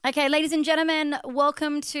Okay, ladies and gentlemen,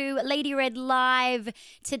 welcome to Lady Red Live.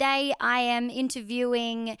 Today I am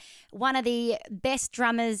interviewing one of the best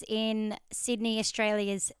drummers in Sydney,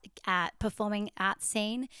 Australia's performing arts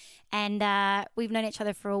scene. And we've known each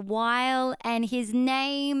other for a while. And his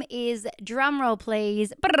name is, drumroll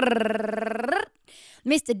please, Mr.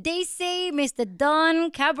 DC, Mr.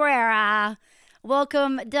 Don Cabrera.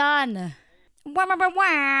 Welcome, Don.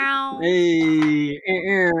 Wow. Hey,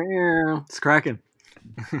 it's cracking.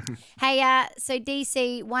 Hey, so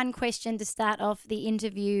DC, one question to start off the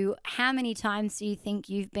interview. How many times do you think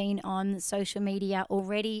you've been on social media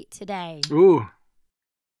already today? Ooh,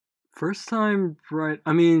 first time, right?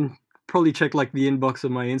 I mean, probably check like the inbox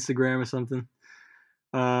of my Instagram or something.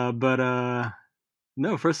 But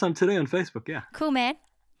no, first time today on Facebook. Yeah. Cool, man.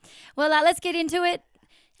 Well, let's get into it.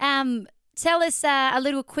 Tell us a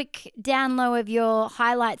little quick down low of your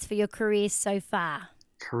highlights for your career so far.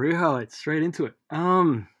 Career highlights, straight into it.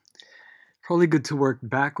 Probably good to work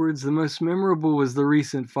backwards. The most memorable was the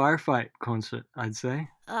recent Firefight concert, I'd say.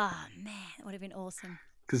 Oh man, that would have been awesome.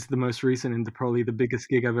 Because the most recent and probably the biggest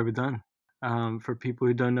gig I've ever done. For people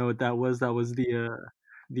who don't know what that was the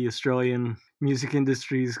Australian music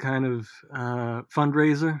industry's kind of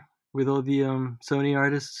fundraiser with all the Sony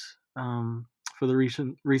artists for the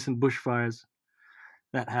recent bushfires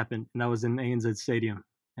that happened, and that was in ANZ Stadium.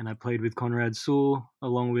 And I played with Conrad Sewell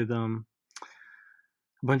along with a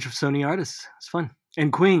bunch of Sony artists. It's fun.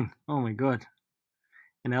 And Queen, oh my god,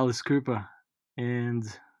 and Alice Cooper and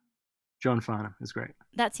John Farnham. It's great.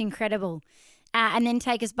 That's incredible. And then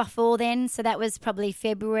take us before then. So that was probably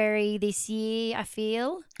February this year, I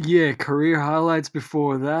feel. Yeah, career highlights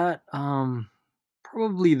before that.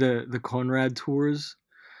 Probably the Conrad tours.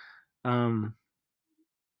 I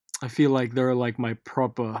feel like they're like my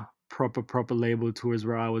proper label tours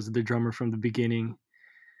where I was the drummer from the beginning.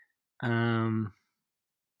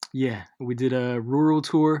 Yeah, we did a rural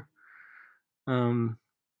tour, and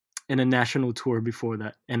a national tour before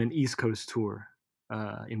that, and an East Coast tour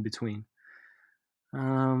in between. I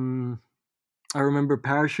remember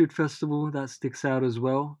Parachute Festival, that sticks out as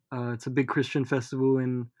well. It's a big Christian festival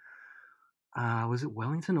in, was it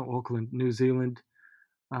Wellington or Auckland, New Zealand?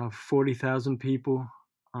 40,000 people.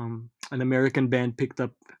 An American band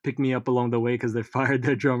picked me up along the way because they fired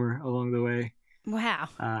their drummer along the way. Wow.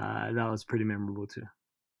 That was pretty memorable too.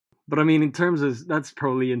 But I mean, that's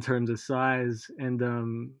probably in terms of size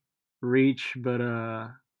and reach. But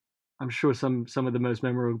I'm sure some of the most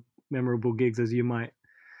memorable gigs, as you might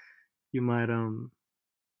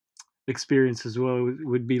experience as well,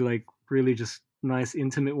 would be like really just nice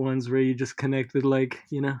intimate ones where you just connect with, like,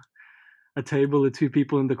 a table or two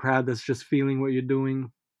people in the crowd that's just feeling what you're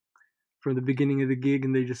doing from the beginning of the gig,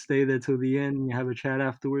 and they just stay there till the end and you have a chat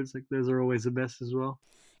afterwards. Like, those are always the best as well.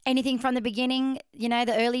 Anything from the beginning,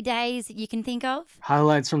 the early days you can think of?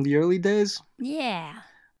 Highlights from the early days? Yeah.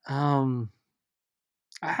 I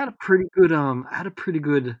had a pretty good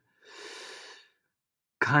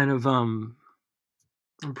kind of I'm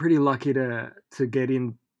pretty lucky to get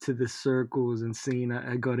into the circles and scene.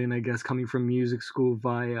 I got in, I guess, coming from music school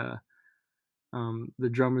via the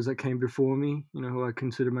drummers that came before me, who I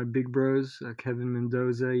consider my big bros, Kevin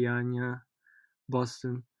Mendoza, Yanya,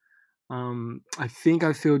 Boston. I think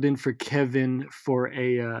I filled in for Kevin for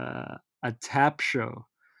a tap show.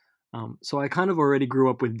 So I kind of already grew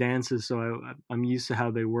up with dances, so I'm used to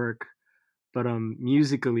how they work. But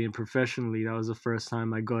musically and professionally, that was the first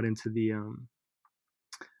time I got into the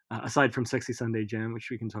aside from Sexy Sunday Jam, which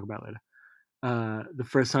we can talk about later. The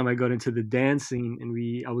first time I got into the dance scene, and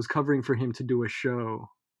I was covering for him to do a show.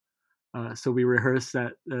 So we rehearsed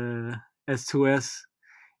at S2S,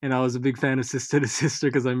 and I was a big fan of Sister to Sister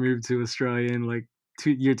because I moved to Australia in like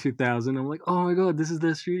year 2000. I'm like, oh my god, this is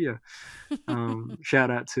their studio.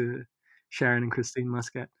 Shout out to Sharon and Christine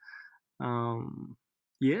Muscat.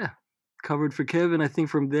 Yeah, covered for Kevin. I think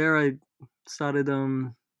from there I started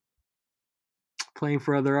playing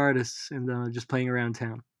for other artists and just playing around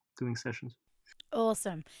town, doing sessions.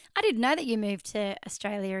 Awesome. I didn't know that you moved to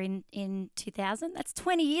Australia in 2000. That's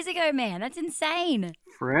 20 years ago, man. That's insane.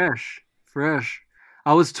 Fresh.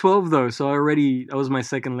 I was 12 though, so that was my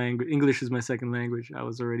second language. English is my second language. I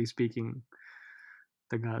was already speaking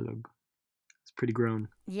Tagalog. It's pretty grown.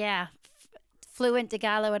 Yeah. Fluent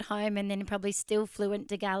Tagalog at home, and then probably still fluent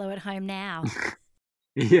Tagalog at home now.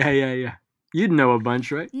 Yeah. You'd know a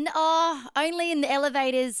bunch, right? No, only in the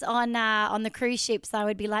elevators on the cruise ships I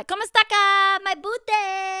would be like, "Kamusta ka, my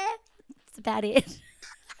booty?" That's about it.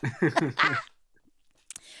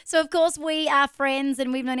 So, of course, we are friends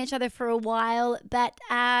and we've known each other for a while. But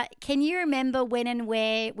can you remember when and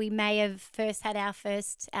where we may have first had our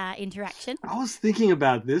first interaction? I was thinking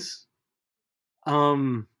about this.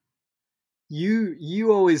 Um,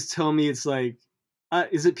 you always tell me it's like,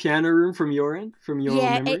 is it Piano Room from your end, from your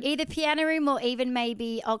Yeah, memory? either Piano Room or even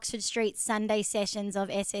maybe Oxford Street Sunday sessions of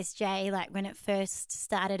SSJ, like when it first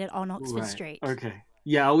started on Oxford Right. Street. Okay.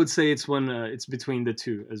 Yeah, I would say it's one. It's between the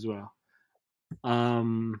two as well.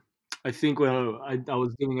 Um, I think I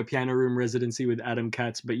was doing a piano room residency with Adam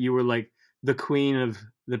Katz, but you were like the queen of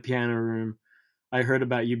the piano room. I heard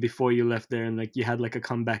about you before you left there, and like you had like a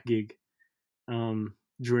comeback gig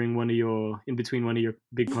during in between one of your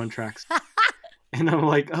big contracts. And I'm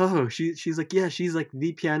like, oh, she's like, yeah, she's like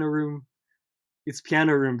the piano room. It's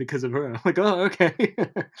piano room because of her. I'm like, oh, okay,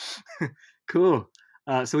 cool.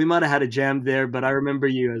 So we might have had a jam there, but I remember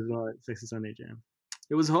you as well at Sexy Sunday Jam.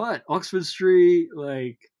 It was hot. Oxford Street,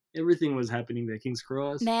 like everything was happening there. King's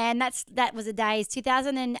Cross. Man, that was a days.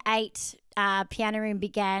 2008, Piano Room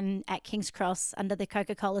began at King's Cross under the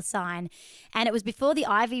Coca-Cola sign, and it was before the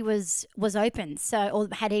Ivy was open, so or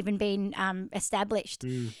had even been established,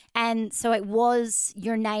 and so it was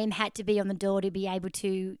your name had to be on the door to be able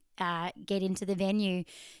to get into the venue.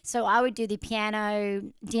 So I would do the piano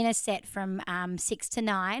dinner set from 6 to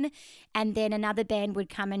 9, and then another band would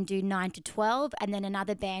come and do 9 to 12, and then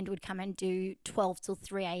another band would come and do 12 till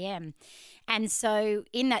 3 a.m. And so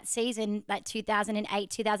in that season, that 2008,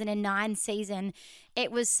 2009 season,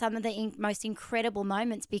 it was some of the most incredible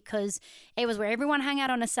moments because it was where everyone hung out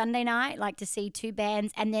on a Sunday night, like to see two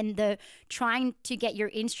bands, and then the trying to get your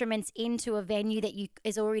instruments into a venue that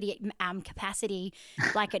is already at capacity,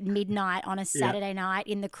 like at midnight on a Saturday night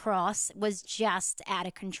in the Cross, was just out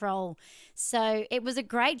of control. So it was a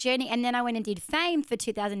great journey. And then I went and did Fame for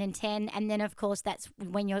 2010. And then, of course, that's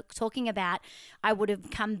when you're talking about I would have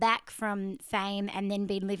come back from Fame and then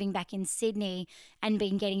been living back in Sydney and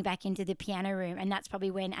been getting back into the piano room. And that's probably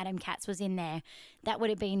when Adam Katz was in there. That would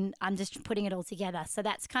have been, I'm just putting it all together. So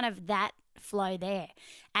that's kind of that flow there.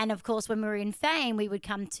 And, of course, when we were in Fame, we would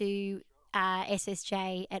come to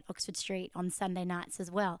SSJ at Oxford Street on Sunday nights as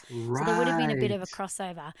well. Right. So there would have been a bit of a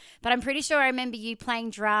crossover. But I'm pretty sure I remember you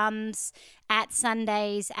playing drums at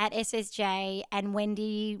Sundays at SSJ, and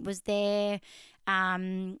Wendy was there.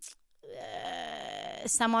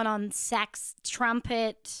 Someone on sax,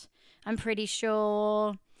 trumpet, I'm pretty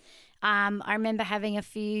sure. I remember having a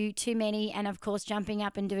few too many, and of course jumping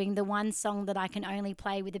up and doing the one song that I can only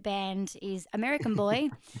play with a band is American Boy,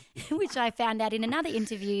 which I found out in another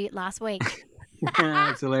interview last week.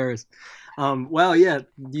 It's hilarious. Well, yeah,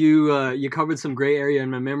 you covered some gray area in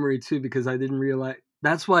my memory too, because I didn't realize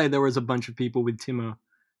that's why there was a bunch of people with Timo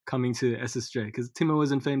coming to SSJ, because Timo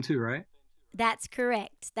was in Fame too, right? That's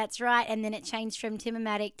correct. That's right. And then it changed from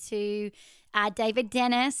Timomatic to David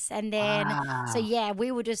Dennis. And then, so yeah,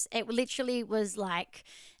 we were just, it literally was like,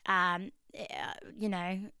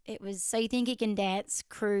 it was So You Think You Can Dance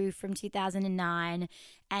crew from 2009,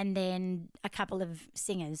 and then a couple of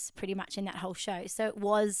singers pretty much in that whole show. So it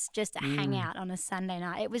was just a hangout on a Sunday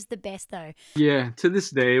night. It was the best though. Yeah, to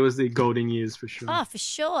this day, it was the golden years for sure. Oh, for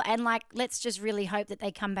sure. And like, let's just really hope that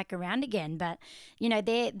they come back around again. But,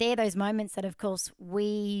 they're those moments that, of course,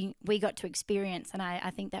 we got to experience. And I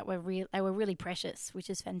think that they were really precious, which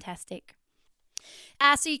is fantastic.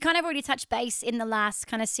 So you kind of already touched base in the last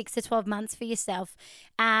kind of 6 to 12 months for yourself.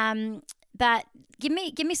 But give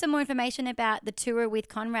me some more information about the tour with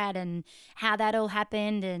Conrad and how that all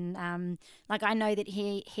happened. And I know that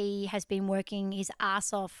he has been working his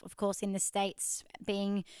ass off, of course, in the States,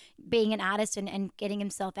 being an artist and getting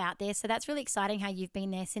himself out there. So that's really exciting how you've been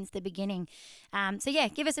there since the beginning. So yeah,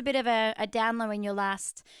 give us a bit of a down low in your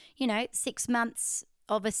last, 6 months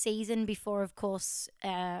of a season before, of course,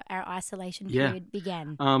 our isolation period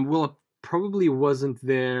began. Well, I probably wasn't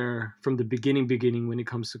there from the beginning when it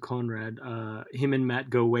comes to Conrad. Him and Matt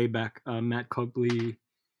go way back. Matt Copley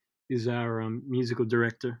is our musical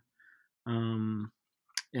director, and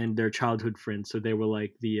they're childhood friends. So they were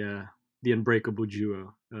like the unbreakable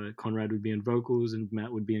duo. Conrad would be in vocals and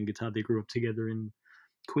Matt would be in guitar. They grew up together in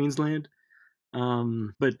Queensland.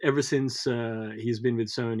 But ever since he's been with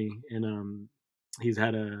Sony and he's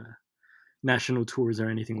had a national tours or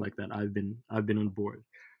anything like that, I've been on board.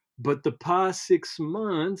 But the past 6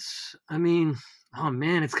 months, I mean, oh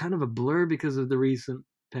man, it's kind of a blur because of the recent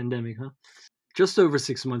pandemic, huh? Just over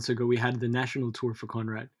 6 months ago, we had the national tour for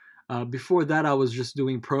Conrad. Before that, I was just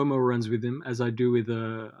doing promo runs with him, as I do with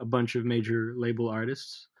a bunch of major label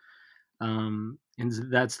artists. And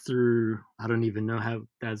that's through, I don't even know how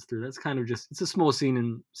that's through. That's kind of just, it's a small scene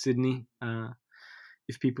in Sydney,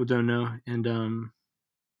 if people don't know. And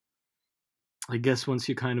I guess once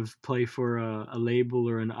you kind of play for a label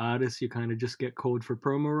or an artist, you kind of just get called for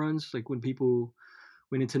promo runs. Like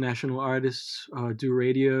when international artists do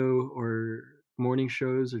radio or morning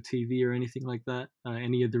shows or TV or anything like that,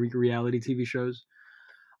 any of the reality TV shows.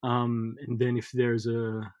 And then if there's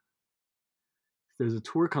a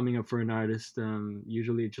tour coming up for an artist,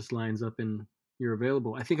 usually it just lines up and you're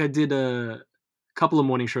available. I think I did a couple of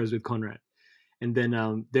morning shows with Conrad, and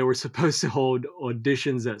then they were supposed to hold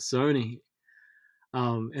auditions at Sony,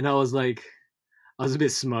 and I was a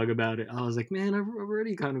bit smug about it. I was like, man, I've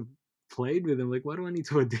already kind of played with him. Like, why do I need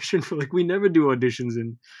to audition for? Like, we never do auditions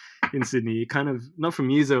in Sydney. Kind of not for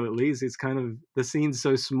Muso at least. It's kind of the scene's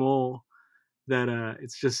so small that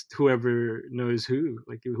it's just whoever knows who,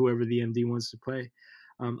 like whoever the MD wants to play.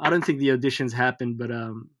 I don't think the auditions happened, but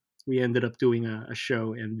we ended up doing a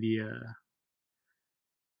show, and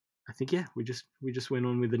I think yeah, we just went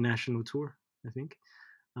on with the national tour. I think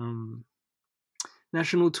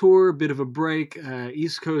national tour, a bit of a break,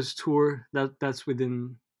 East Coast tour. That's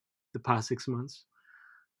within the past 6 months,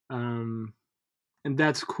 um, and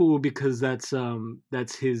that's cool because that's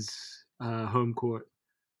his home court.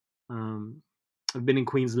 Um, I've been in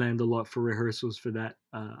Queensland a lot for rehearsals for that.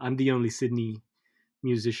 I'm the only Sydney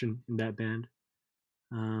musician in that band.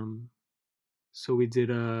 Um, so we did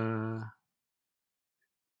a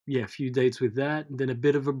few dates with that, and then a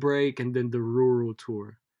bit of a break, and then the rural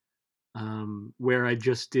tour, where I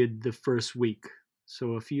just did the first week.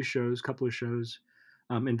 So a few shows, couple of shows,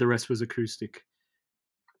 and the rest was acoustic.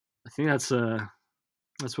 I think that's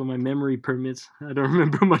what my memory permits. I don't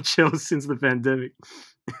remember much else since the pandemic.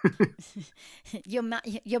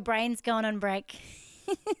 Your brain's going on break.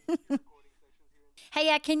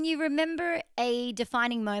 Hey, can you remember a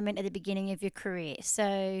defining moment at the beginning of your career?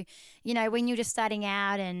 So, when you're just starting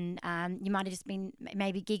out and you might have just been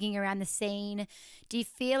maybe gigging around the scene. Do you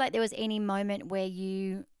feel like there was any moment where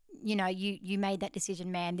you made that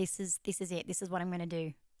decision, man, this is it. This is what I'm going to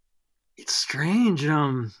do? It's strange.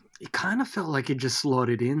 It kind of felt like it just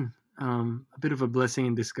slotted in. A bit of a blessing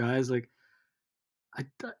in disguise. I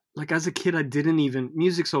like as a kid, I didn't even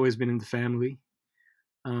music's always been in the family.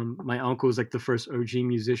 My uncle was like the first OG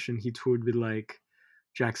musician. He toured with like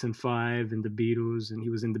Jackson 5 and the Beatles, and he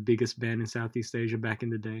was in the biggest band in Southeast Asia back in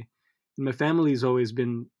the day. And my family's always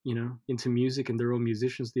been, into music, and they're all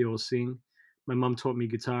musicians. They all sing. My mom taught me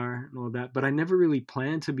guitar and all that, but I never really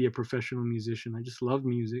planned to be a professional musician. I just loved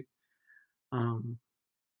music. Um,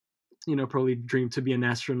 probably dreamed to be an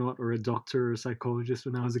astronaut or a doctor or a psychologist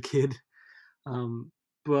when I was a kid.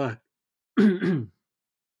 But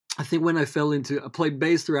I think when I played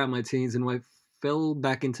bass throughout my teens, and when I fell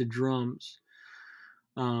back into drums,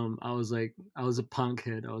 I was a punk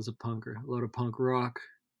head. I was a punker. A lot of punk rock,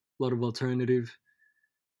 a lot of alternative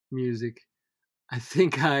music. I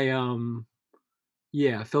think I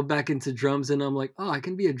fell back into drums, and I'm like, oh, I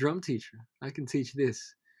can be a drum teacher. I can teach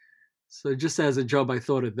this. So just as a job, I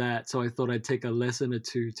thought of that. So I thought I'd take a lesson or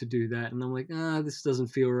two to do that. And I'm like, this doesn't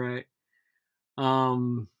feel right.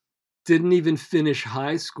 Didn't even finish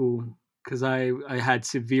high school because I had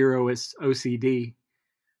severe OCD.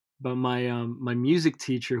 But my music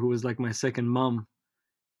teacher, who was like my second mom,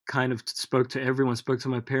 kind of spoke to everyone, spoke to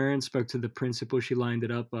my parents, spoke to the principal. She lined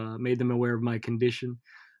it up, made them aware of my condition.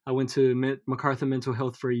 I went to MacArthur Mental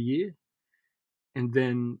Health for a year, and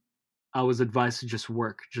then I was advised to just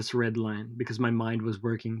redline, because my mind was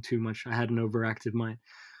working too much. I had an overactive mind.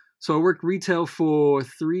 So I worked retail for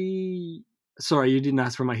sorry, you didn't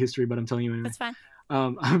ask for my history, but I'm telling you anyway. That's fine.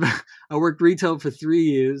 I worked retail for 3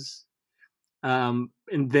 years. And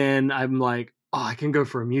then I'm like, oh, I can go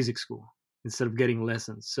for a music school instead of getting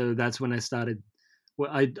lessons. So that's when I started.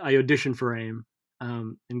 Well, I auditioned for AIM,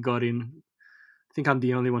 and got in. I think I'm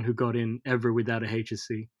the only one who got in ever without a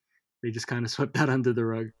HSC. They just kind of swept that under the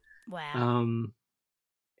rug. Wow.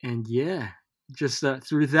 And yeah, just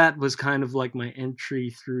through that was kind of like my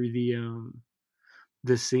entry through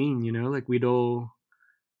the scene. Like we'd all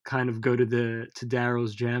kind of go to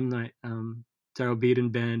Daryl's jam night, Daryl Beaton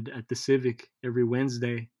band at the Civic every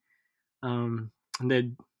Wednesday, and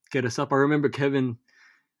they'd get us up. I remember Kevin,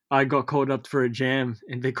 I got called up for a jam,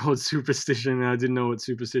 and they called Superstition, and I didn't know what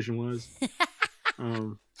Superstition was.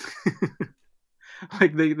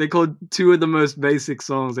 Like they called two of the most basic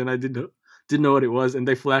songs, and I didn't know what it was, and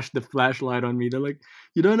they flashed the flashlight on me. They're like,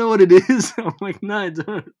 "You don't know what it is?" I'm like, "No, I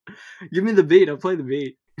don't. Give me the beat. I'll play the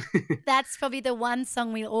beat." That's probably the one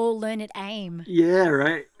song we all learn at AIM. Yeah,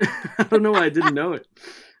 right. I don't know why I didn't know it.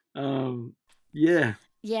 Yeah.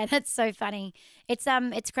 Yeah, that's so funny.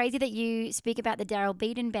 It's crazy that you speak about the Daryl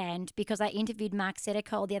Beaton Band because I interviewed Mark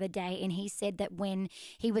Sedecole the other day, and he said that when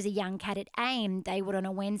he was a young cat at AIM, they would on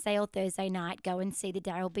a Wednesday or Thursday night go and see the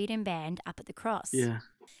Daryl Beaton Band up at the Cross, Yeah,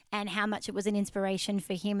 and how much it was an inspiration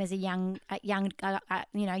for him as young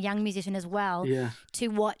musician as well, yeah, to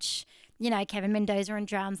watch. Kevin Mendoza on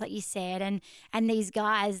drums, like you said, and these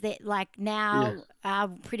guys that like yeah, now are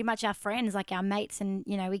pretty much our friends, like our mates, and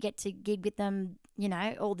we get to gig with them,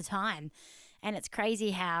 all the time, and it's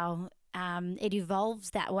crazy how it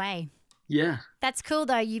evolves that way. yeah, That's cool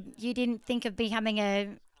though. You didn't think of becoming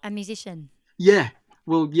a musician. yeah.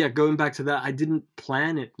 Well, yeah. Going back to that, I didn't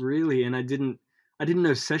plan it really, and I didn't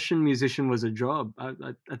know session musician was a job.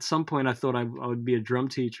 At some point, I thought I would be a drum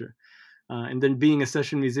teacher, and then being a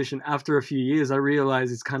session musician. After a few years, I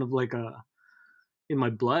realized it's kind of like in my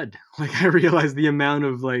blood. Like I realized the amount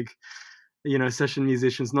of like session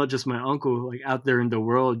musicians, not just my uncle, like out there in the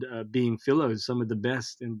world, being philos, some of the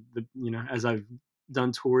best. And as I've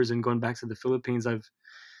done tours and gone back to the Philippines, I've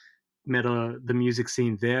met the music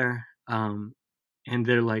scene there, and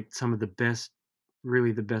they're like some of the best,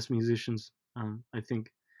 really the best musicians, I think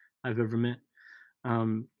I've ever met.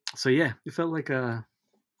 So yeah, it felt like uh,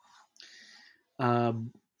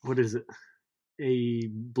 what is it? A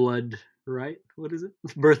blood right? What is it?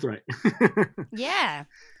 Birthright. Yeah.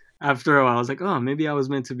 After a while, I was like, oh, maybe I was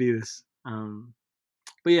meant to be this.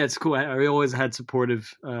 But yeah, it's cool. I always had a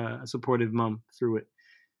supportive mom through it.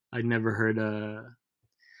 I never heard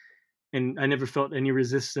and I never felt any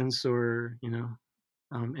resistance or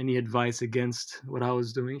any advice against what I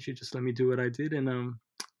was doing. She just let me do what I did, and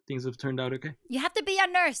things have turned out okay. You have to be a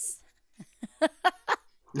nurse.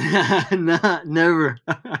 Nah, never.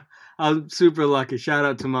 I'm super lucky. Shout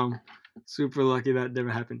out to mom. Super lucky that never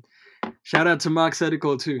happened. Shout out to Mark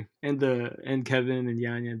Sedecole too, and Kevin and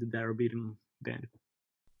Yanya and the Daryl Beaton band.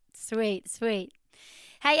 Sweet, sweet.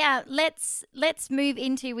 Hey, let's move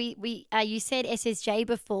into we you said SSJ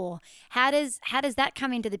before. How does that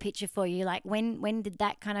come into the picture for you? Like when did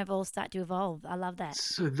that kind of all start to evolve? I love that.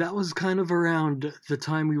 So that was kind of around the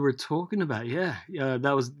time we were talking about. Yeah, yeah,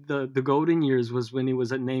 that was the golden years was when he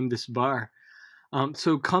was at Name This Bar.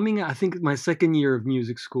 So coming, I think my second year of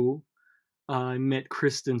music school, I met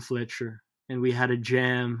Kristen Fletcher, and we had a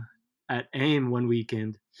jam at AIM one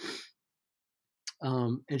weekend.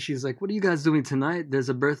 And she's like, "What are you guys doing tonight? There's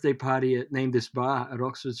a birthday party at Name This Bar at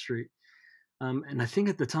Oxford Street." And I think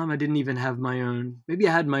at the time I didn't even have my own. Maybe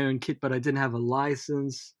I had my own kit, but I didn't have a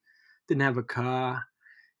license, didn't have a car.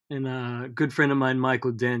 And a good friend of mine,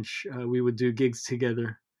 Michael Dench, we would do gigs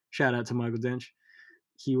together. Shout out to Michael Dench.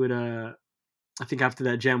 He would. I think after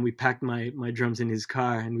that jam, we packed my drums in his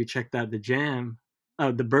car and we checked out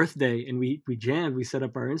the birthday, and we jammed. We set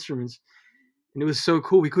up our instruments, and it was so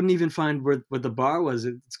cool. We couldn't even find where the bar was.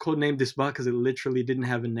 It's called Name This Bar because it literally didn't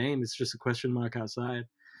have a name. It's just a question mark outside.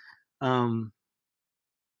 Um,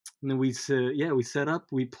 and then we set up.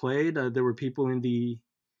 We played. There were people in the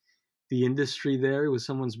industry there. It was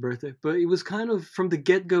someone's birthday, but it was kind of from the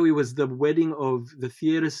get go. It was the wedding of the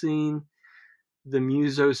theater scene, the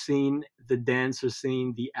muso scene, the dancer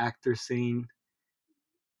scene, the actor scene.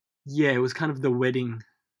 Yeah, it was kind of the wedding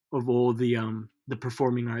of all the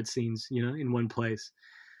performing arts scenes, in one place.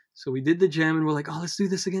 So we did the jam, and we're like, oh, let's do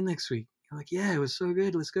this again next week. I'm like, yeah, it was so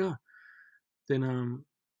good. Let's go. Then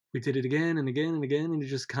we did it again and again and again, and it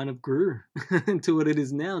just kind of grew into what it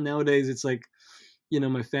is now. Nowadays, it's like,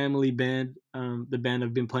 my family band, the band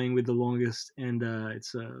I've been playing with the longest, and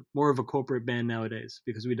it's more of a corporate band nowadays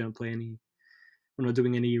because we're not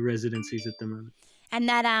doing any residencies at the moment. And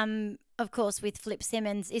that of course with Flip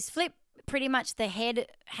Simmons, is Flip pretty much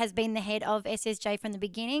has been the head of SSJ from the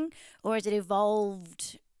beginning, or has it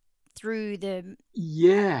evolved through the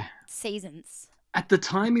Yeah, seasons? at the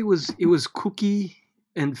time it was Cookie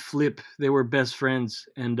and Flip. They were best friends,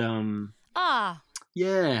 and Ah,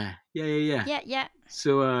 yeah, yeah, yeah, yeah. yeah, yeah.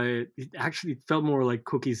 So it actually felt more like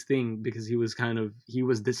Cookie's thing because he was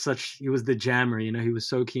the jammer. He was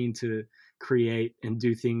so keen to create and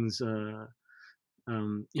do things,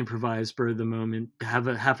 improvise spur of the moment. Have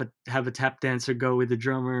a tap dancer go with the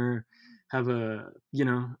drummer. Have a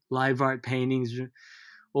live art paintings,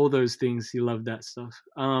 all those things. He loved that stuff.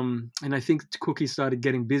 And I think Cookie started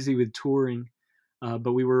getting busy with touring,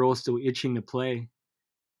 but we were all still itching to play.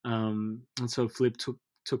 And so Flip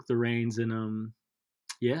took the reins, and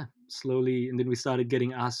yeah, slowly, and then we started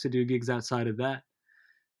getting asked to do gigs outside of that.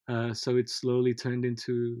 So it slowly turned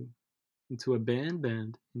into a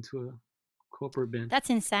band, into a corporate band. That's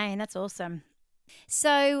insane. That's awesome.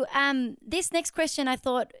 So, this next question I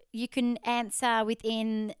thought you can answer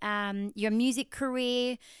within your music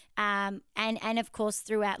career, and of course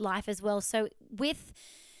throughout life as well. So, with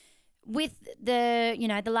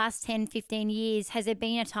the the last 10, 15 years, has there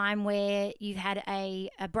been a time where you've had a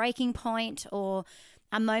breaking point or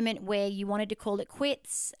a moment where you wanted to call it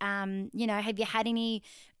quits? Have you had any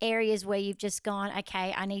areas where you've just gone,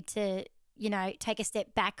 okay, I need to take a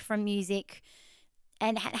step back from music,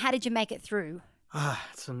 and how did you make it through?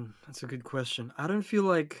 That's a good question. I don't feel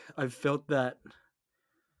like I've felt that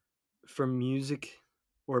from music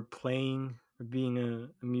or playing or being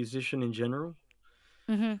a musician in general.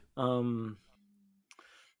 Mm-hmm. Um,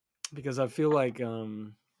 because I feel like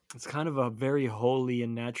it's kind of a very holy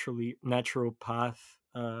and natural path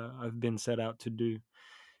I've been set out to do.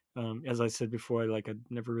 As I said before, I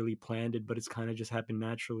never really planned it, but it's kind of just happened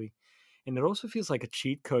naturally. And it also feels like a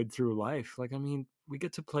cheat code through life. Like, I mean, we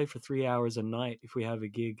get to play for 3 hours a night if we have a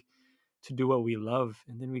gig to do what we love,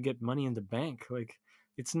 and then we get money in the bank. Like,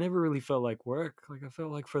 it's never really felt like work. Like, I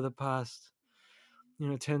felt like for the past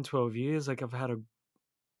 10, 12 years, like I've had a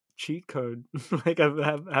cheat code. Like,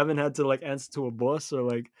 haven't had to like answer to a boss or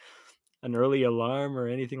like an early alarm or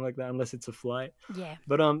anything like that, unless it's a flight. Yeah.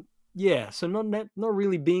 But yeah, so not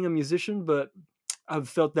really being a musician, but I've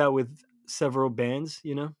felt that with several bands.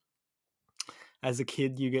 As a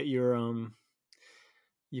kid, you get your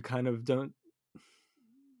you kind of don't,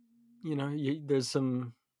 there's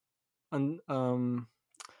some un,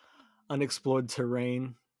 unexplored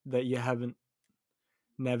terrain that you haven't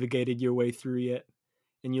navigated your way through yet,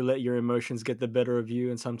 and you let your emotions get the better of you,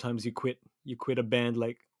 and sometimes you quit a band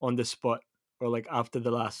like on the spot or like after the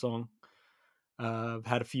last song. I've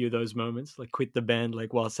had a few of those moments, like quit the band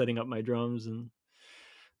like while setting up my drums, and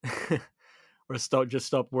or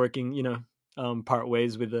stop working, part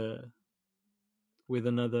ways with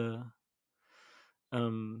another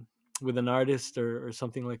um with an artist or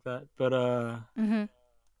something like that. But Mm-hmm.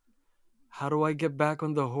 how do I get back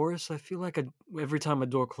on the horse? I feel like every time a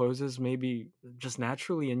door closes, maybe just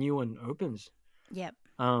naturally a new one opens. Yep.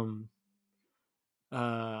 Um,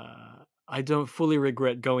 I don't fully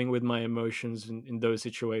regret going with my emotions in those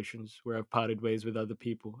situations where I've parted ways with other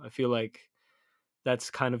people. I feel like that's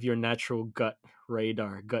kind of your natural gut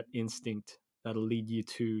instinct that'll lead you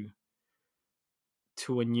to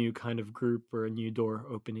a new kind of group or a new door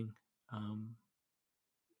opening. Um,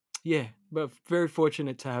 yeah, but very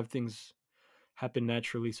fortunate to have things happen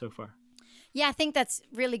naturally so far. Yeah, I think that's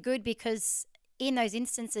really good because in those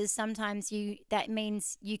instances, sometimes that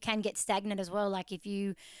means you can get stagnant as well. Like if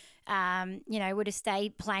you, were to stay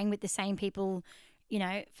playing with the same people,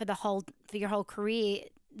 for your whole career,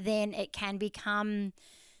 then it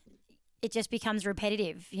just becomes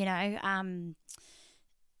repetitive.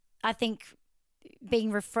 I think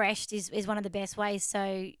being refreshed is one of the best ways.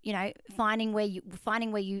 So finding where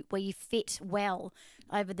you fit well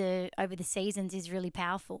over the seasons is really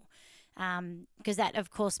powerful, because that of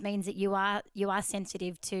course means that you are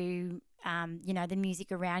sensitive to the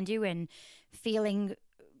music around you and feeling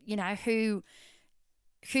who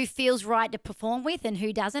feels right to perform with and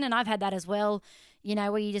who doesn't. And I've had that as well,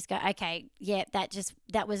 where you just go, okay, yeah,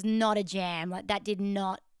 that was not a jam, like that did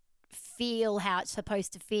not feel how it's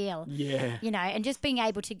supposed to feel. Yeah. And just being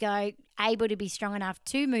able to be strong enough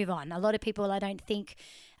to move on. A lot of people, I don't think,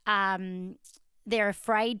 they're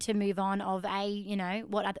afraid to move on of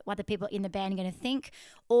what other people in the band are going to think,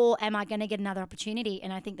 or am I going to get another opportunity?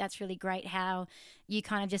 And I think that's really great how you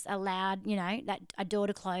kind of just allowed that a door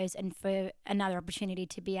to close and for another opportunity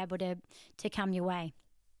to be able to come your way.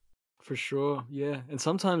 For sure, yeah. And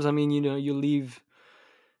sometimes, I mean, you leave.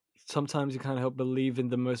 Sometimes you can't help but leave in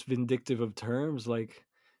the most vindictive of terms. Like,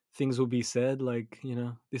 things will be said, like,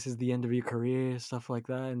 this is the end of your career, stuff like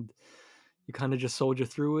that, and you kind of just soldier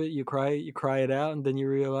through it. You cry it out, and then you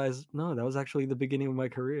realize, no, that was actually the beginning of my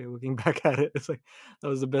career. Looking back at it, it's like that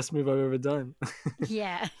was the best move I've ever done.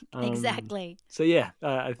 Yeah, um, exactly. so yeah,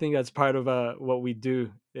 I think that's part of what we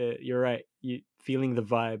do. You're right. You feeling the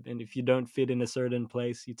vibe, and if you don't fit in a certain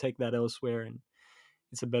place, you take that elsewhere, and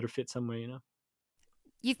it's a better fit somewhere.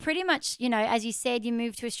 You've pretty much, as you said, you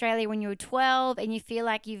moved to Australia when you were 12 and you feel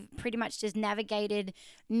like you've pretty much just navigated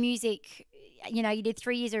music. You did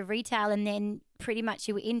 3 years of retail and then pretty much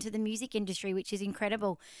you were into the music industry, which is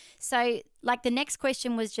incredible. So, like, the next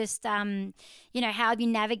question was just, how have you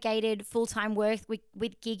navigated full time work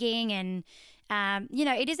with gigging? And,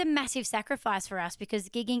 it is a massive sacrifice for us because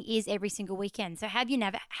gigging is every single weekend. So,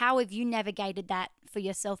 how have you navigated that for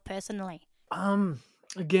yourself personally?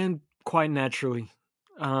 Again, quite naturally.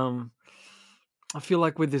 Um, I feel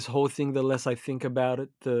like with this whole thing, the less I think about it,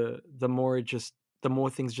 the more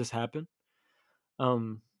things just happen.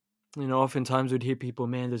 Um, oftentimes we'd hear people,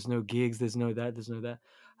 man, there's no gigs, there's no that, there's no that.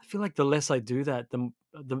 I feel like the less I do that,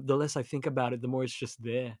 the less I think about it, the more it's just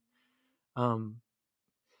there. Um,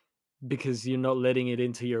 because you're not letting it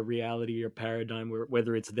into your reality, your paradigm,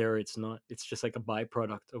 whether it's there or it's not. It's just like a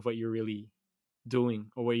byproduct of what you're really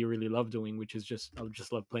doing or what you really love doing, which is I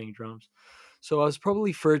just love playing drums. So I was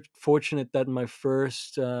probably fortunate that in my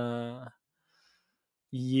first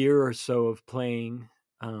year or so of playing,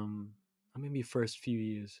 maybe first few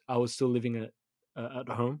years, I was still living at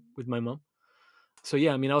home with my mom. So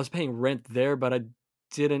yeah, I mean, I was paying rent there, but I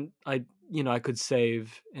could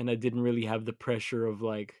save, and I didn't really have the pressure of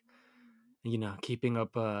like, keeping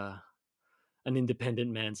up an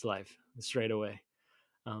independent man's life straight away.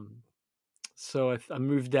 Um, so I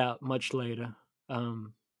moved out much later.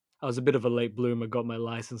 I was a bit of a late bloomer, got my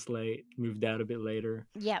license late, moved out a bit later.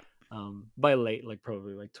 Yep. By late, like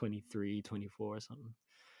probably like 23, 24 or something.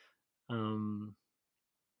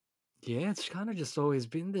 Yeah, it's kind of just always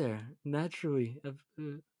been there naturally.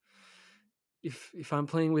 If I'm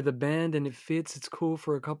playing with a band and it fits, it's cool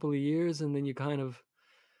for a couple of years, and then you kind of,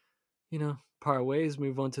 part ways,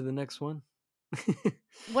 move on to the next one.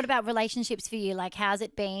 What about relationships for you? Like, how's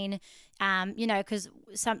it been? Because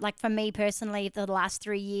like for me personally, the last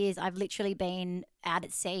 3 years, I've literally been out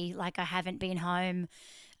at sea. Like, I haven't been home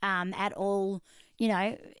at all.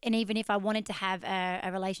 And even if I wanted to have a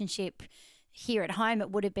relationship here at home,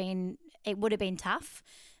 it would have been tough.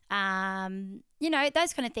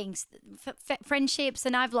 Those kind of things, friendships,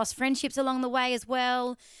 and I've lost friendships along the way as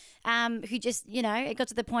well. Who just, it got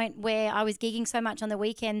to the point where I was gigging so much on the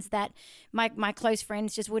weekends that my close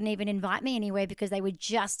friends just wouldn't even invite me anywhere because they would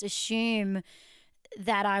just assume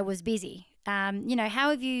that I was busy. How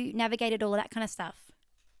have you navigated all of that kind of stuff?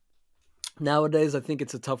 Nowadays, I think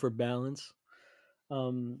it's a tougher balance.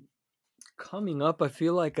 Coming up, I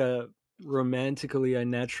feel like romantically, I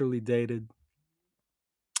naturally dated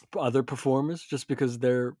other performers just because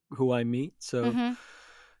they're who I meet. So,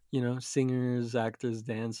 singers, actors,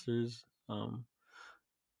 dancers.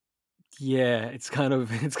 Yeah, it's kind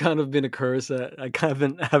of been a curse that I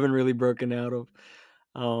haven't really broken out of.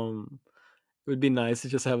 It would be nice to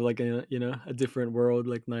just have like a different world,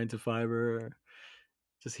 like 9 to 5, or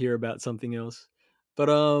just hear about something else. But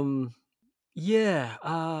yeah,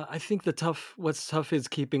 I think what's tough is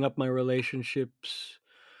keeping up my relationships,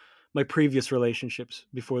 my previous relationships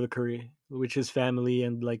before the career, which is family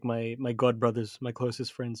and like my god brothers, my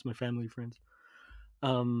closest friends, my family friends.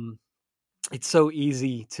 Um, it's so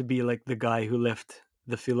easy to be like the guy who left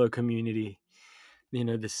the philo community,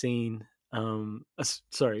 the scene.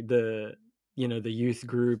 Sorry, the youth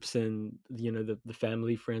groups and the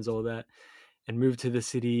family friends, all that, and move to the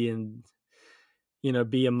city and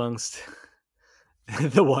be amongst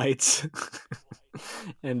the whites.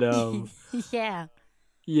 And Yeah.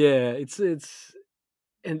 yeah, it's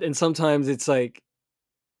and sometimes it's like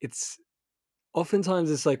it's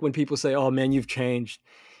oftentimes it's like when people say, "Oh man, you've changed,"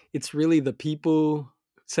 it's really the people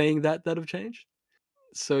saying that have changed.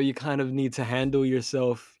 So you kind of need to handle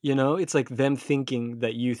yourself, it's like them thinking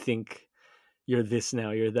that you think you're this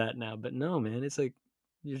now, you're that now, but no, man, it's like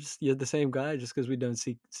you're the same guy. Just because we don't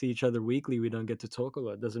see each other weekly, we don't get to talk a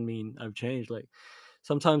lot, doesn't mean I've changed. Like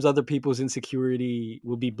sometimes other people's insecurity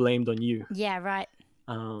will be blamed on you. Yeah, right.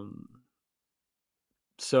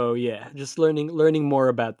 So yeah, just learning more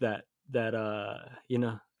about that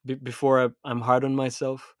before I'm hard on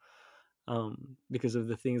myself, because of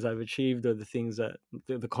the things I've achieved or the things that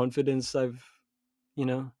the confidence I've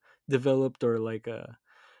developed, or like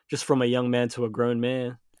just from a young man to a grown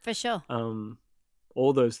man. For sure.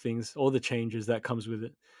 All those things, all the changes that comes with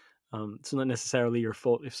it. It's not necessarily your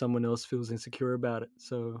fault if someone else feels insecure about it.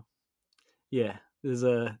 So yeah, there's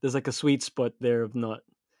like a sweet spot there of not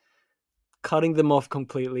cutting them off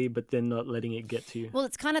completely, but then not letting it get to you. Well,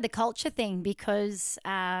 it's kind of the culture thing because,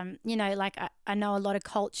 like I know a lot of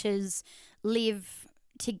cultures live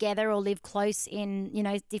together or live close in,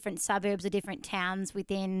 different suburbs or different towns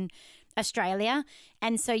within Australia.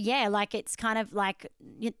 And so, yeah, like it's kind of like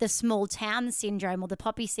the small town syndrome or the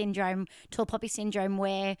poppy syndrome, tall poppy syndrome,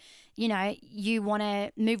 where, you want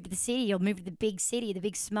to move to the city or move to the big city, the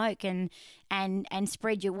big smoke and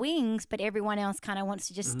spread your wings. But everyone else kind of wants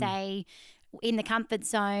to just stay in the comfort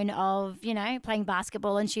zone of, playing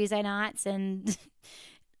basketball on Tuesday nights and,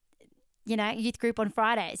 youth group on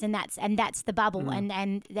Fridays, and that's the bubble. And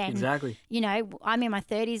then exactly, I'm in my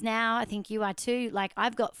 30s now. I think you are too. Like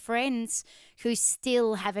I've got friends who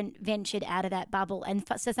still haven't ventured out of that bubble, and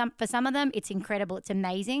for some of them, it's incredible, it's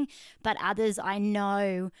amazing. But others I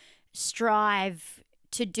know strive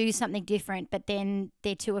to do something different, but then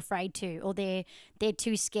they're too afraid to, or they're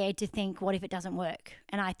too scared to think, what if it doesn't work?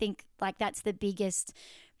 And I think like that's the biggest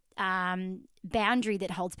boundary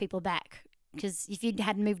that holds people back. Because if you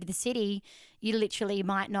hadn't moved to the city, you literally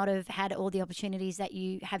might not have had all the opportunities that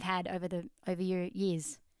you have had over your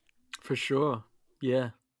years. For sure. Yeah.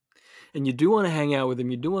 And you do want to hang out with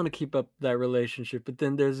them. You do want to keep up that relationship. But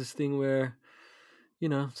then there's this thing where,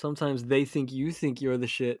 sometimes they think you're the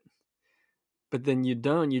shit, but then you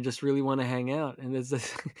don't. You just really want to hang out. And there's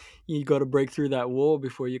this, you got to break through that wall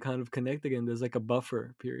before you kind of connect again. There's like a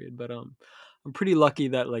buffer period. But I'm pretty lucky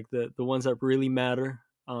that like the ones that really matter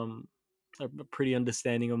are pretty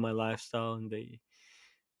understanding of my lifestyle, and they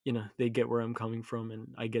get where I'm coming from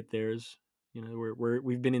and I get theirs.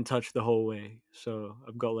 We've been in touch the whole way, so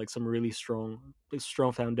I've got like some really strong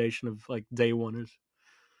foundation of like day oneers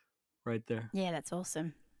right there. Yeah, that's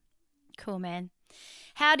awesome. Cool, man.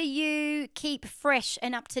 How do you keep fresh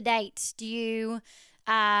and up to date? Do you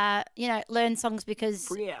learn songs because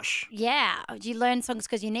fresh? Yeah, do you learn songs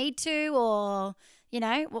because you need to, or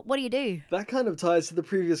what do you do? That kind of ties to the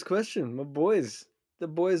previous question. My boys,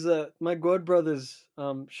 my god brothers,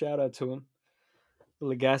 shout out to them, the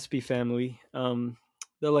Legaspi family.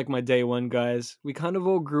 They're like my day one guys. We kind of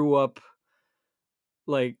all grew up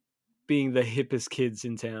like being the hippest kids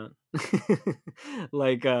in town.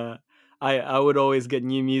 Like I would always get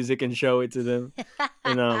new music and show it to them.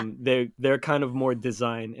 And they're kind of more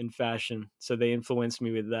design and fashion, so they influenced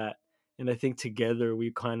me with that. And I think together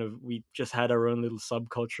we just had our own little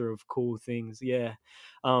subculture of cool things. Yeah.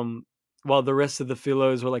 While the rest of the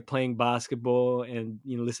Philos were like playing basketball and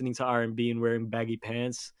listening to R&B and wearing baggy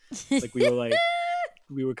pants, like we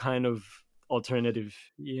were kind of alternative,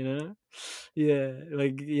 yeah,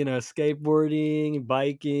 like skateboarding,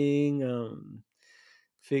 biking,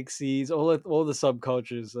 fixies, all the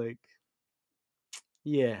subcultures. Like,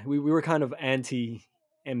 yeah, we were kind of anti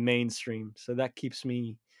and mainstream, so that keeps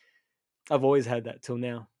me. I've always had that till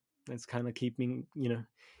now. That's kind of keeping,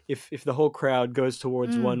 if the whole crowd goes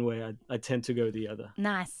towards one way, I tend to go the other.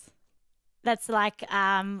 Nice. That's like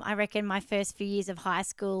I reckon my first few years of high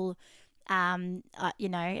school. Everyone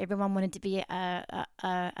wanted to be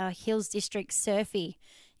a Hills District surfy,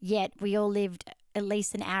 yet we all lived at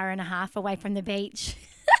least an hour and a half away from the beach.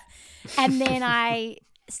 And then I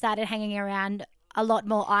started hanging around a lot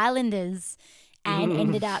more Islanders and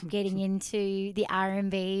ended up getting into the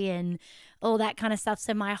R&B and all that kind of stuff.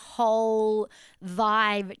 So my whole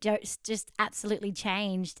vibe just absolutely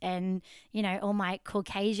changed. And, all my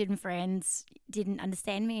Caucasian friends didn't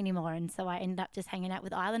understand me anymore. And so I ended up just hanging out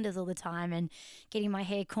with Islanders all the time and getting my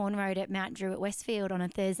hair cornrowed at Mount Druitt Westfield on a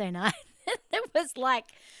Thursday night. It was like,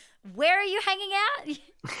 where are you hanging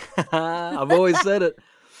out? I've always said it.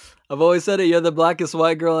 You're the blackest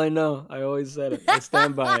white girl I know. I always said it. I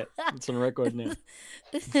stand by it. It's on record now.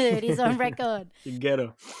 It is on record. You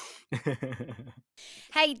ghetto.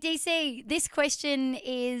 Hey, DC, this question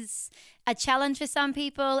is a challenge for some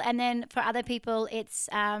people, and then for other people, it's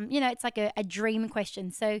it's like a dream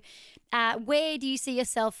question. So, where do you see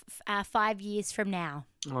yourself 5 years from now?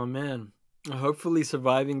 Oh man, hopefully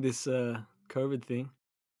surviving this COVID thing.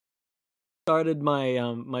 Started my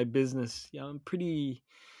my business. Yeah, I'm pretty.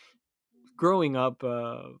 Growing up,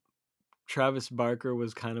 Travis Barker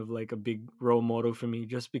was kind of like a big role model for me,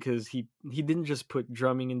 just because he didn't just put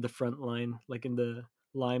drumming in the front line, like in the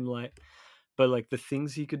limelight, but like the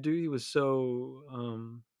things he could do. He was so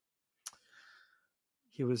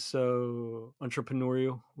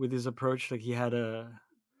entrepreneurial with his approach. Like he had a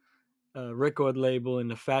record label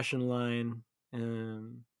and a fashion line,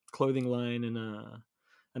 clothing line, and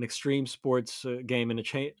an extreme sports game and a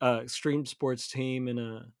chain extreme sports team and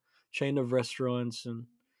a chain of restaurants. And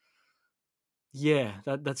yeah,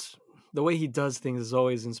 that's the way he does things has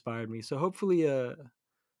always inspired me. So hopefully a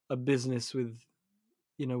business with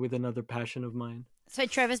with another passion of mine. So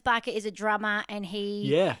Travis Barker is a drummer, and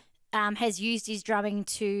he has used his drumming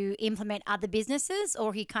to implement other businesses,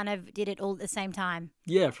 or he kind of did it all at the same time?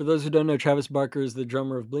 Yeah, for those who don't know, Travis Barker is the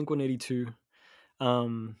drummer of Blink-182,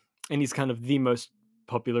 and he's kind of the most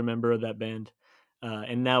popular member of that band.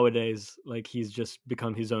 And nowadays, like, he's just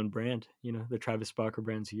become his own brand. The Travis Barker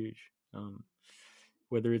brand's huge.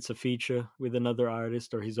 Whether it's a feature with another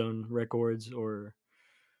artist or his own records, or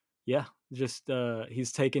just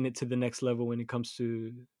he's taken it to the next level when it comes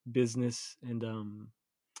to business and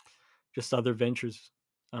just other ventures.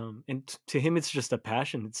 And to him, it's just a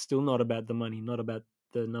passion. It's still not about the money, not about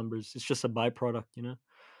the numbers. It's just a byproduct,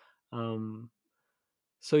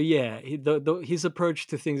 So yeah, his approach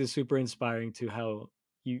to things is super inspiring, to how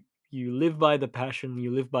you live by the passion,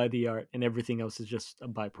 you live by the art, and everything else is just a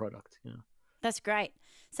byproduct. That's great.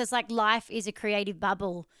 So it's like life is a creative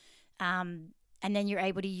bubble, and then you're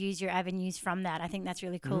able to use your avenues from that. I think that's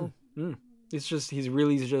really cool. He's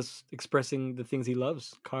really just expressing the things he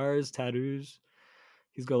loves: cars, tattoos.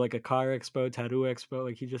 He's got like a car expo, tattoo expo.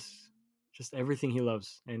 Like he just everything he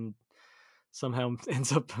loves, and somehow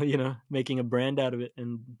ends up, making a brand out of it,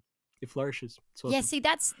 and it flourishes. It's awesome. Yeah, see,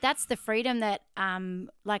 that's the freedom that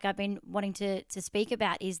like I've been wanting to speak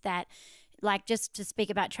about, is that, like, just to speak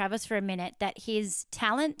about Travis for a minute, that his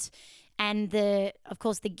talent and of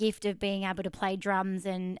course the gift of being able to play drums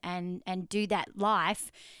and do that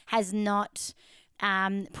life has not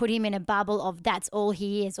put him in a bubble of that's all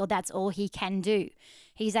he is or that's all he can do.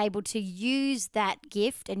 He's able to use that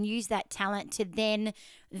gift and use that talent to then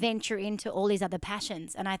venture into all his other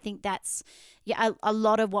passions. And I think that's a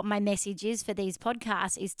lot of what my message is for these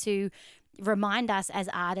podcasts, is to remind us as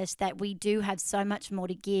artists that we do have so much more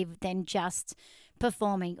to give than just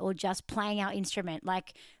performing or just playing our instrument.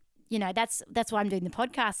 Like, that's why I'm doing the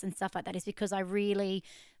podcast and stuff like that, is because I really,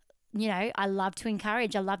 I love to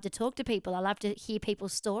encourage. I love to talk to people. I love to hear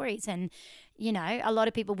people's stories. And, a lot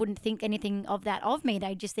of people wouldn't think anything of that of me.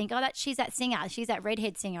 They just think, oh, she's that singer. She's that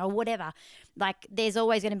redhead singer or whatever. Like, there's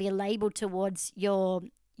always going to be a label towards your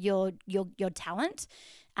talent.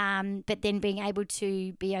 But then being able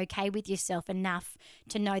to be okay with yourself enough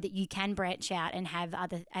to know that you can branch out and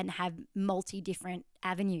have multi different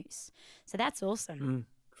avenues. So that's awesome.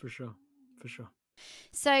 For sure.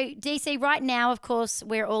 So, DC, right now, of course,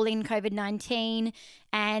 we're all in COVID-19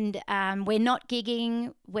 and we're not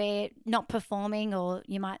gigging, we're not performing, or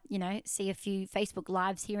you might, see a few Facebook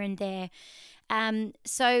Lives here and there.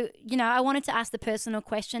 So, I wanted to ask the personal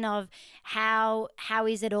question of how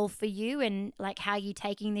is it all for you, and like how are you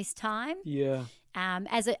taking this time? Yeah.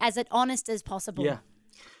 As honest as possible. Yeah.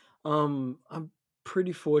 I'm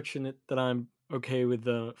pretty fortunate that I'm okay with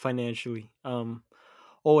financially.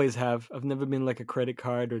 Always have. I've never been like a credit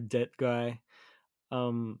card or debt guy.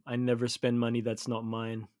 I never spend money that's not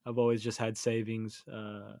mine. I've always just had savings.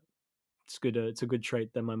 It's good. It's a good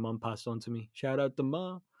trait that my mom passed on to me. Shout out to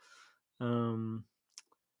Ma.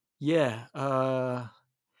 Yeah. And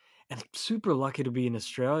I'm super lucky to be in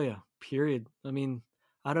Australia. Period. I mean,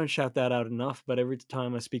 I don't shout that out enough, but every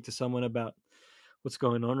time I speak to someone about what's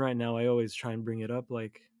going on right now, I always try and bring it up.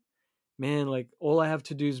 Like, man, like all I have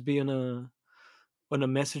to do is be on a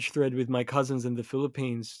message thread with my cousins in the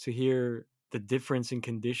Philippines to hear the difference in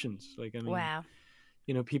conditions. Like, I mean, wow.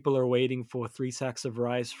 People are waiting for 3 sacks of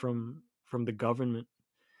rice from the government,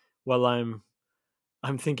 while I'm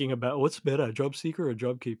thinking about what's better, a job seeker or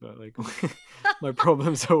job keeper. Like, my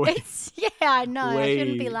problems are way, I know. I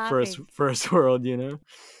shouldn't be way laughing. first world.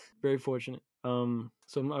 Very fortunate. So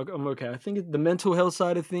I'm okay. I think the mental health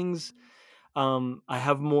side of things, I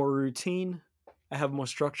have more routine, I have more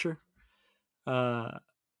structure.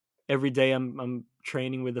 Every day I'm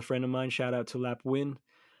training with a friend of mine. Shout out to Lap Win,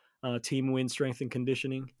 Team Win Strength and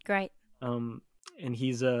Conditioning. Great. And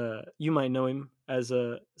he's you might know him as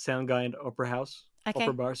a sound guy in Opera House. Okay.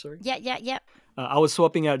 Opera Bar, sorry. Yeah. I was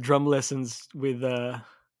swapping out drum lessons with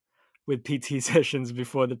PT sessions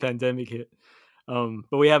before the pandemic hit.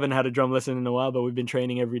 But we haven't had a drum lesson in a while, but we've been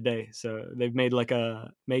training every day. So they've made like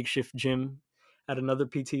a makeshift gym at another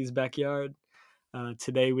PT's backyard.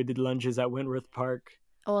 Today we did lunges at Wentworth Park.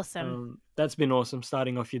 Awesome. That's been awesome,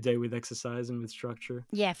 starting off your day with exercise and with structure.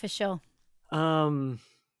 Yeah, for sure.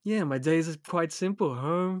 Yeah, my days are quite simple.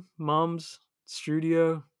 Home, mom's,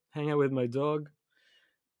 studio, hang out with my dog.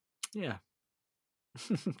 Yeah.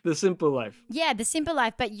 The simple life. Yeah, the simple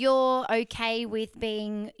life, but you're okay with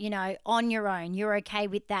being, on your own. You're okay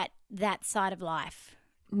with that side of life.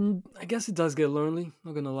 I guess it does get lonely,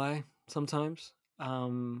 not gonna lie, sometimes.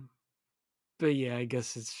 But yeah, I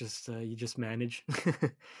guess it's just you just manage.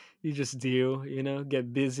 You just deal,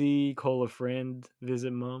 get busy, call a friend,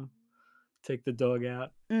 visit mom, take the dog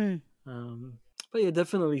out. But yeah,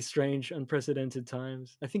 definitely strange, unprecedented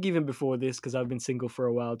times. I think even before this, because I've been single for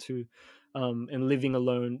a while too, and living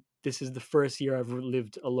alone. This is the first year I've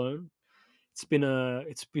lived alone. It's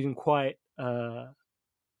been quite a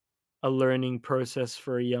learning process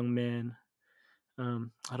for a young man.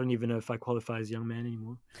 I don't even know if I qualify as young man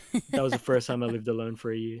anymore. That was the first time I lived alone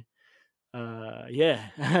for a year. Yeah,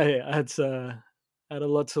 I had a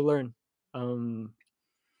lot to learn.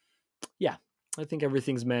 Yeah, I think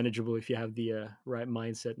everything's manageable if you have the right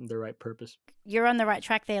mindset and the right purpose. You're on the right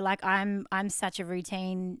track there. Like I'm such a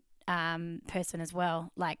routine person as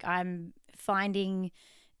well. Like I'm finding,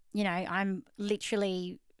 I'm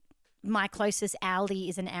literally, my closest Aldi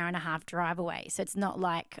is an hour and a half drive away. So it's not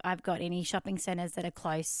like I've got any shopping centres that are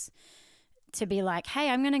close to be like, hey,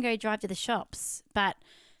 I'm going to go drive to the shops. But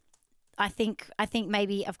I think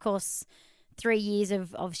maybe, of course, 3 years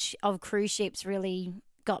of cruise ships really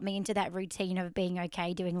got me into that routine of being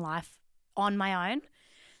okay doing life on my own.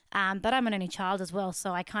 But I'm an only child as well,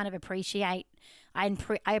 so I kind of appreciate I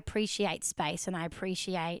appreciate space, and I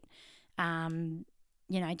appreciate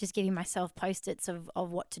just giving myself post-its of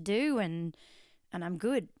what to do, and I'm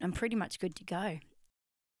good. I'm pretty much good to go.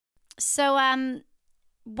 So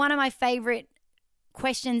one of my favorite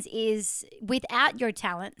questions is, without your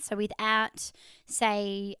talent, so without,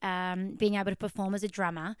 say, being able to perform as a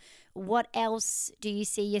drummer, what else do you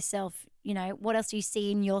see yourself, what else do you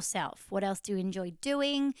see in yourself? What else do you enjoy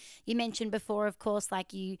doing? You mentioned before, of course,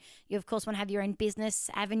 like you of course want to have your own business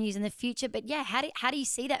avenues in the future, but yeah, how do you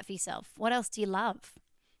see that for yourself? What else do you love?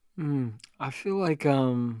 I feel like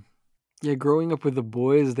yeah, growing up with the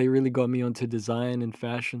boys, they really got me onto design and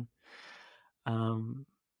fashion. Um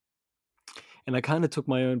and I kind of took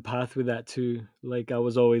my own path with that too. Like I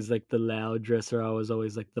was always like the loud dresser, I was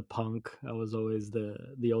always like the punk, I was always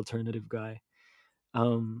the alternative guy.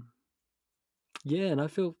 Um yeah, and I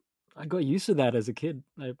feel I got used to that as a kid.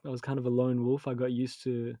 I was kind of a lone wolf. I got used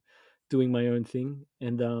to doing my own thing,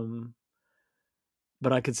 and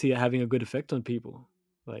but I could see it having a good effect on people.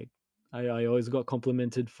 Like I always got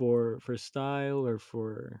complimented for style or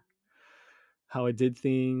for how I did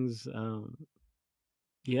things.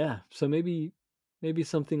 Yeah, so maybe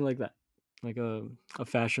something like that, like a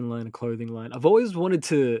fashion line, a clothing line. I've always wanted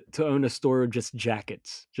to own a store of just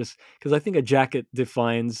jackets, just because I think a jacket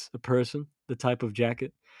defines a person, the type of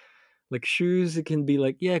jacket. Like shoes, it can be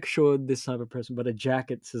like, yeah, sure, this type of person, but a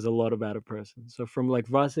jacket says a lot about a person. So from like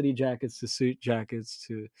varsity jackets to suit jackets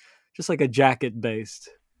to just like a jacket based.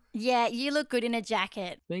 Yeah, you look good in a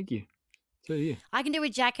jacket. Thank you. So yeah, I can do a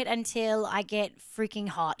jacket until I get freaking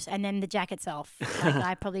hot, and then the jacket's off. Like,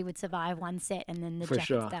 I probably would survive one set, and then the for jacket's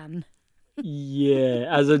sure. done. Yeah,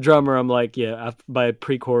 as a drummer, I'm like, yeah, by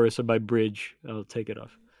pre-chorus or by bridge, I'll take it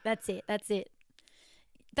off. That's it. That's it.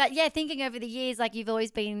 But yeah, thinking over the years, like, you've always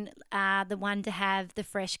been the one to have the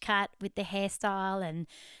fresh cut with the hairstyle, and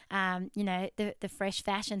the fresh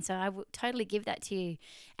fashion. So I would totally give that to you,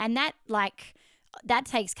 and that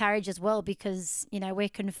takes courage as well, because we're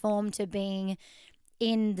conformed to being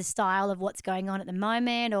in the style of what's going on at the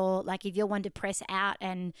moment, or like if you're one to press out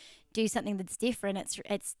and do something that's different,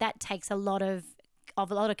 it's that takes a lot of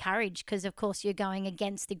courage, because of course you're going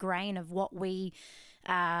against the grain of what we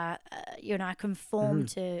conform Hmm.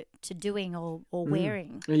 to doing or Mm.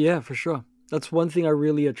 wearing. Yeah, for sure. That's one thing I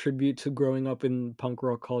really attribute to growing up in punk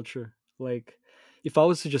rock culture. Like, if I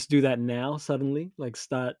was to just do that now, suddenly, like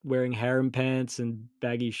start wearing harem pants and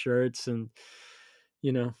baggy shirts and,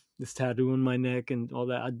 this tattoo on my neck and all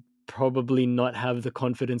that, I'd probably not have the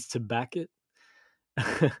confidence to back it.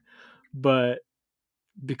 But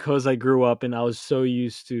because I grew up and I was so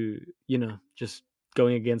used to, just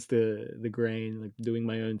going against the grain, like doing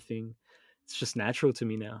my own thing, it's just natural to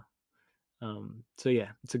me now. So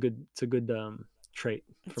yeah, it's a good trait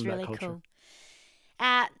It's from that really culture. cool.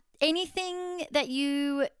 Uh, Anything that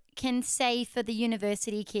you can say for the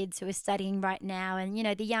university kids who are studying right now, and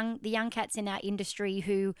the young cats in our industry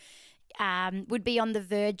who would be on the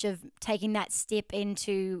verge of taking that step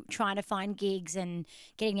into trying to find gigs and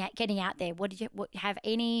getting out there. What have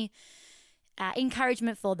any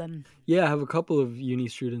encouragement for them? Yeah, I have a couple of uni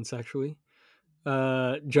students actually.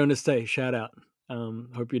 Jonas Day, shout out.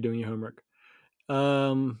 Hope you're doing your homework.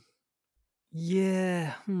 Um,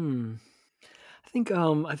 yeah,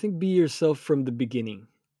 I think be yourself from the beginning.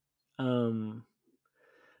 Um,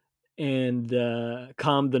 and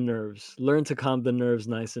calm the nerves. Learn to calm the nerves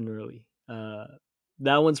nice and early.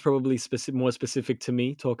 That one's probably more specific to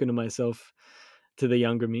me, talking to myself, to the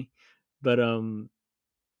younger me. But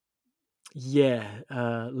yeah,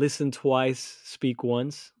 listen twice, speak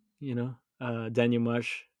once. Daniel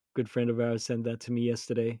Marsh, good friend of ours, sent that to me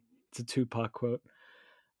yesterday. It's a Tupac quote.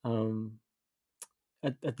 Um,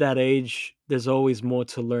 at that age, there's always more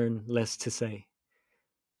to learn, less to say.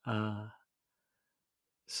 Uh,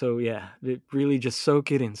 so yeah, really just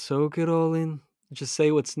soak it in, soak it all in. Just say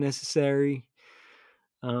what's necessary.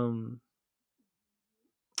 Um,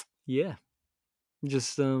 yeah,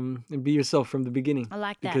 just and be yourself from the beginning, I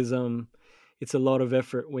like that. because it's a lot of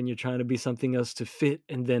effort when you're trying to be something else to fit,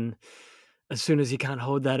 and then as soon as you can't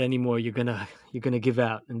hold that anymore, you're gonna give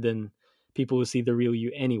out, and then people will see the real you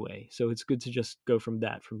anyway. So it's good to just go from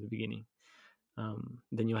that from the beginning.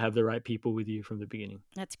 Then you'll have the right people with you from the beginning.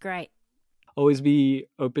 That's great. Always be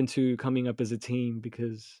open to coming up as a team,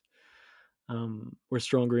 because we're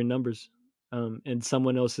stronger in numbers, and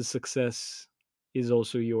someone else's success is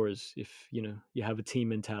also yours if you have a team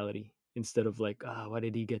mentality, instead of like, why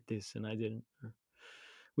did he get this and I didn't, or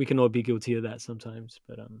we can all be guilty of that sometimes.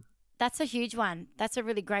 But That's a huge one. That's a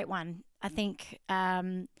really great one. I think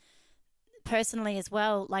personally as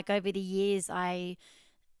well, like over the years, I've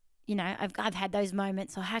had those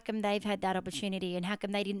moments. Or how come they've had that opportunity, and how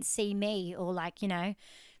come they didn't see me? Or like,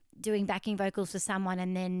 doing backing vocals for someone,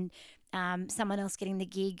 and then someone else getting the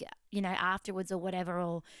gig, afterwards or whatever.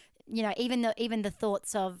 Or even the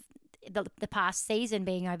thoughts of the past season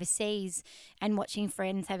being overseas and watching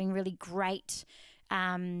friends having really great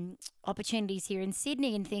opportunities here in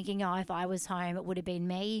Sydney, and thinking, oh, if I was home, it would have been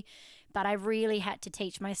me. But I really had to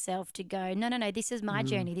teach myself to go, no, this is my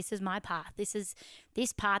journey. This is my path. This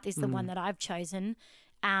path is the one that I've chosen.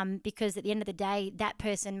 Because at the end of the day, that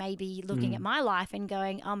person may be looking at my life and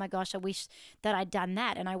going, oh my gosh, I wish that I'd done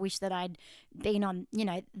that. And I wish that I'd been on,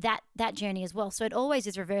 that journey as well. So it always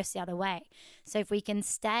is reversed the other way. So if we can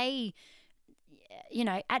stay,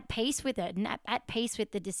 at peace with it, and at peace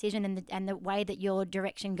with the decision and the way that your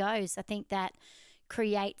direction goes, I think that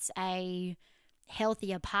creates a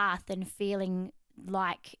healthier path, and feeling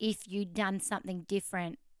like if you'd done something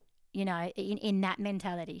different, in that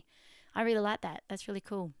mentality. I really like that. That's really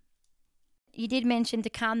cool. You did mention to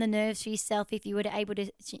calm the nerves for yourself if you were able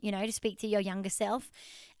to, to speak to your younger self.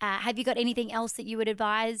 Have you got anything else that you would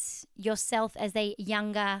advise yourself as a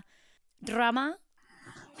younger drummer?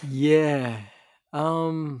 Yeah.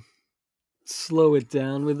 Slow it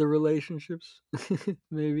down with the relationships,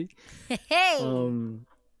 maybe. Hey.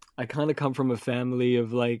 I kind of come from a family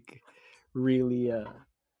of like really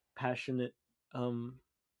passionate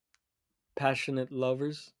passionate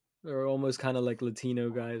lovers. They're almost kind of like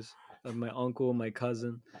Latino guys. My uncle, my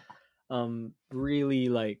cousin, really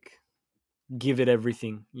like give it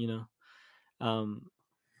everything, and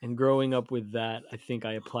growing up with that, I think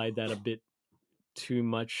I applied that a bit too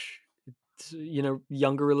much.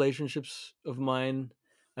 Younger relationships of mine,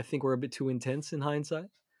 I think, were a bit too intense in hindsight.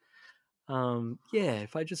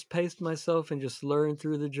 If I just paced myself and just learn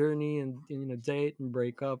through the journey, and date and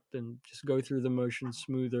break up and just go through the motions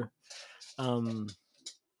smoother.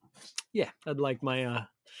 I'd like my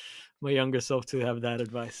younger self to have that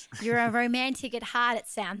advice. You're a romantic at heart, it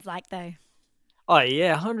sounds like, though. Oh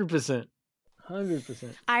yeah, 100%.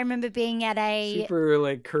 100%. I remember being at a super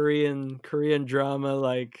like Korean drama,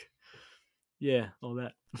 like all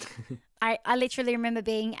that. I literally remember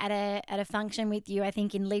being at a function with you, I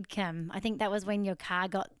think in Lidcombe. I think that was when your car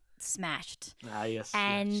got smashed. Yes.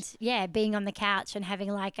 And being on the couch and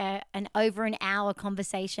having like an over an hour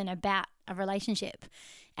conversation about a relationship,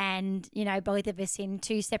 and both of us in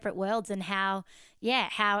two separate worlds, and how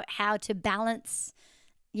to balance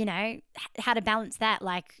that,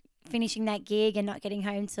 like finishing that gig and not getting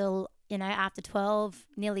home till after 12,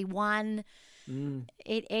 nearly 1.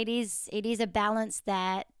 It is a balance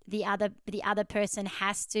that the other person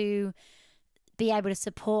has to be able to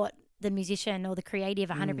support the musician or the creative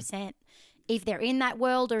 100%. If they're in that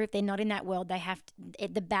world or if they're not in that world, they have to,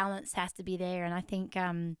 the balance has to be there. And I think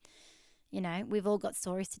we've all got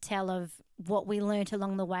stories to tell of what we learnt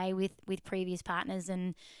along the way with previous partners,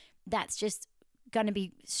 and that's just going to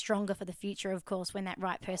be stronger for the future, of course, when that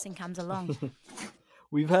right person comes along.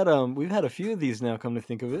 We've had a few of these now, come to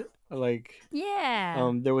think of it. Like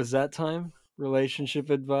there was that time, relationship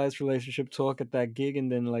advice, relationship talk at that gig,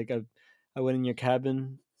 and then like I went in your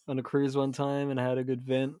cabin on a cruise one time and I had a good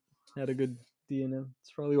vent, had a good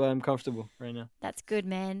It's probably why I'm comfortable right now. That's good,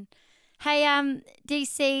 man. Hey,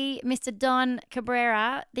 DC, Mr. Don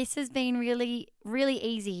Cabrera, this has been really, really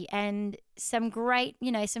easy, and some great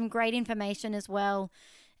information as well.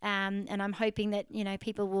 And I'm hoping that,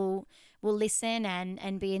 people will listen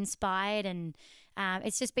and be inspired. And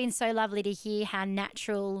it's just been so lovely to hear how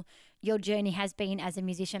natural your journey has been as a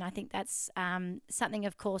musician. I think that's something,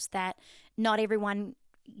 of course, that not everyone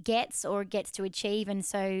gets to achieve. And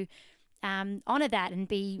so honor that and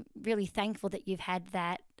be really thankful that you've had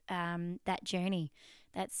that journey.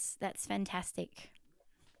 That's fantastic.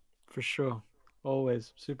 For sure.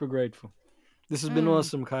 Always super grateful. This has been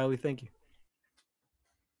awesome, Kylie. Thank you.